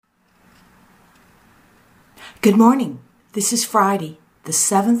Good morning. This is Friday, the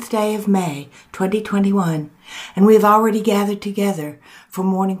 7th day of May, 2021, and we have already gathered together for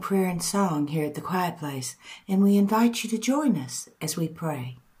morning prayer and song here at the Quiet Place, and we invite you to join us as we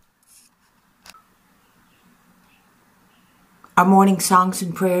pray. Our morning songs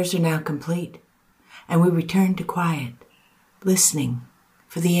and prayers are now complete, and we return to quiet, listening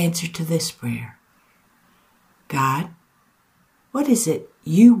for the answer to this prayer. God, what is it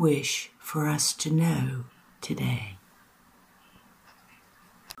you wish for us to know today?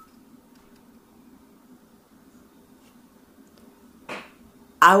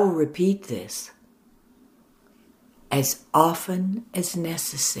 I will repeat this as often as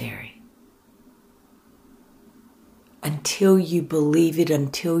necessary until you believe it,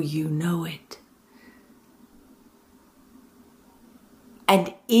 until you know it.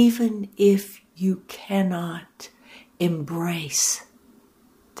 And even if you cannot embrace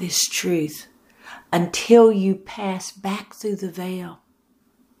this truth until you pass back through the veil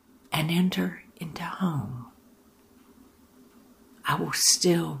and enter into home, I will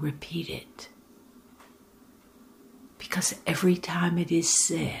still repeat it. Because every time it is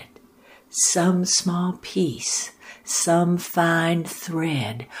said, some small piece, some fine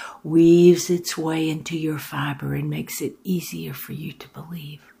thread weaves its way into your fiber and makes it easier for you to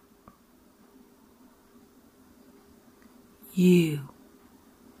believe. You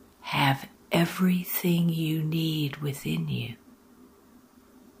have everything you need within you.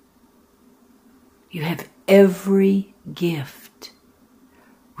 You have every gift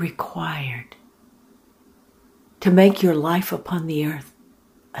required to make your life upon the earth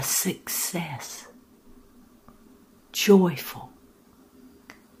a success, joyful,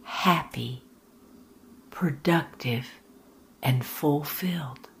 happy, productive, and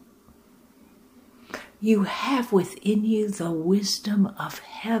fulfilled. You have within you the wisdom of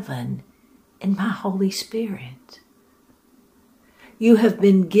heaven in my Holy Spirit. You have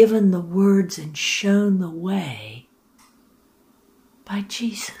been given the words and shown the way by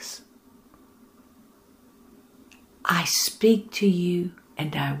Jesus. I speak to you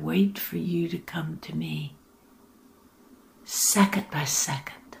and I wait for you to come to me, second by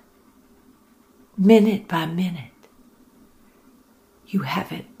second, minute by minute. You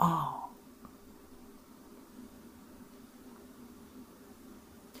have it all.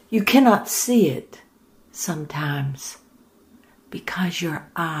 You cannot see it sometimes because your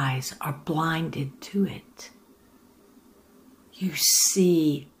eyes are blinded to it. You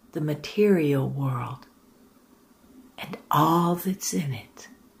see the material world and all that's in it,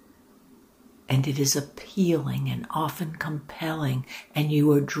 and it is appealing and often compelling, and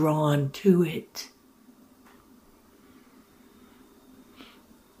you are drawn to it.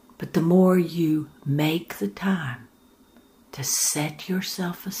 But the more you make the time to set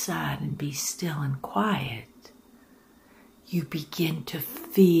yourself aside and be still and quiet, you begin to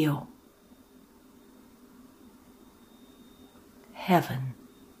feel heaven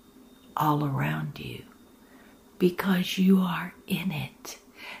all around you because you are in it.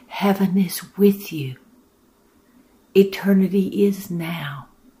 Heaven is with you. Eternity is now.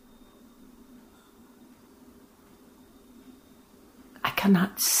 I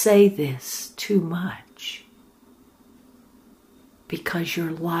cannot say this too much because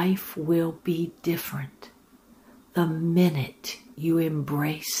your life will be different the minute you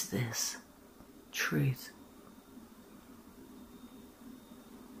embrace this truth.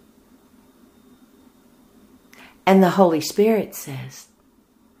 And the Holy Spirit says,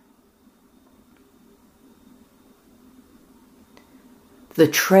 the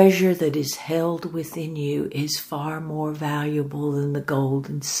treasure that is held within you is far more valuable than the gold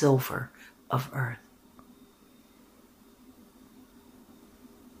and silver of earth.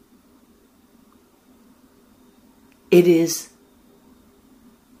 It is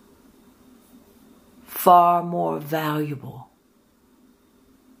far more valuable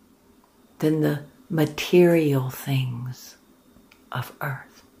than the material things of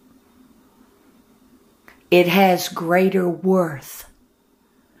earth. It has greater worth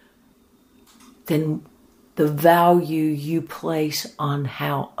than the value you place on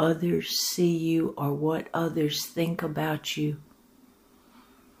how others see you or what others think about you.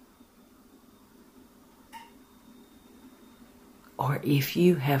 Or if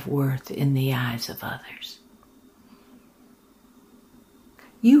you have worth in the eyes of others.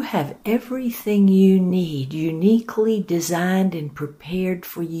 You have everything you need, uniquely designed and prepared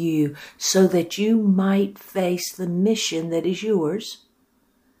for you so that you might face the mission that is yours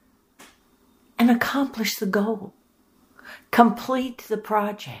and accomplish the goal, complete the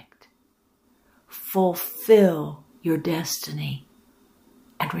project, fulfill your destiny,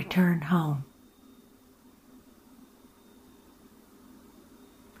 and return home.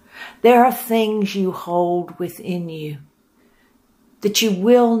 There are things you hold within you that you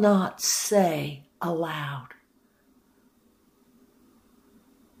will not say aloud.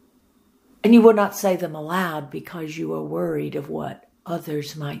 And you will not say them aloud because you are worried of what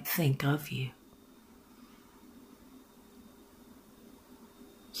others might think of you.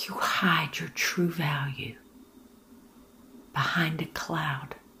 You hide your true value behind a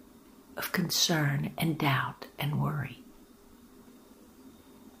cloud of concern and doubt and worry.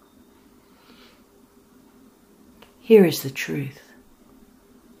 Here is the truth.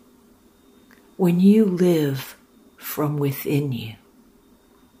 When you live from within you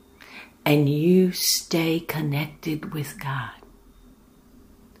and you stay connected with God,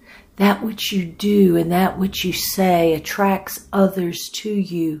 that which you do and that which you say attracts others to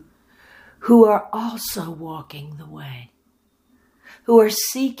you who are also walking the way, who are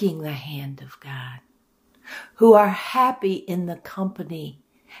seeking the hand of God, who are happy in the company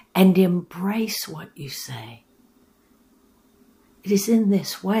and embrace what you say. It is in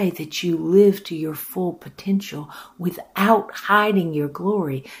this way that you live to your full potential without hiding your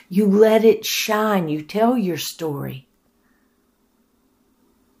glory. You let it shine. You tell your story.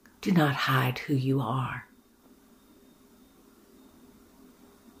 Do not hide who you are.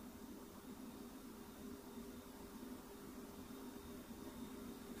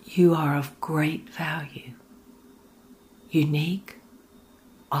 You are of great value, unique,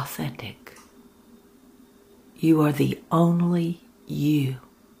 authentic. You are the only you.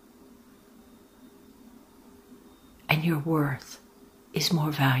 And your worth is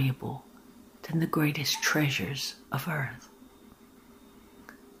more valuable than the greatest treasures of earth.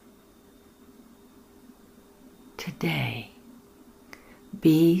 Today,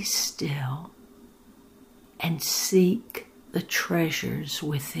 be still and seek the treasures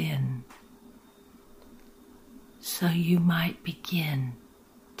within, so you might begin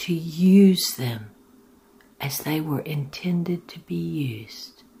to use them as they were intended to be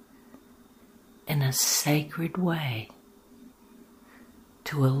used in a sacred way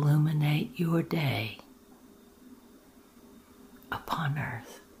to illuminate your day upon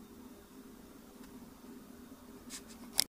earth.